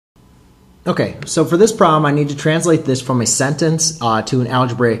Okay, so for this problem, I need to translate this from a sentence to an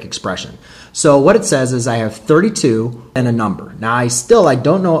algebraic expression. So what it says is I have 32 and a number. Now I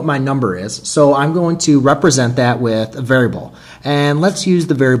don't know what my number is, so I'm going to represent that with a variable. And let's use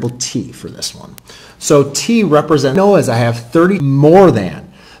the variable t for this one. So t represents, I know as I have 30 more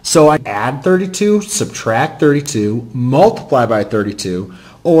than. So I add 32, subtract 32, multiply by 32,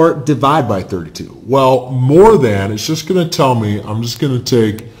 or divide by 32. Well, more than, it's just going to tell me I'm just going to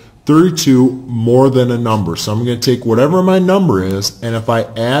take 32 more than a number. So I'm going to take whatever my number is, and if I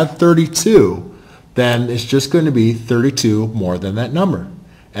add 32, then it's just going to be 32 more than that number.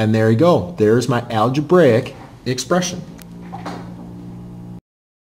 And there you go. There's my algebraic expression.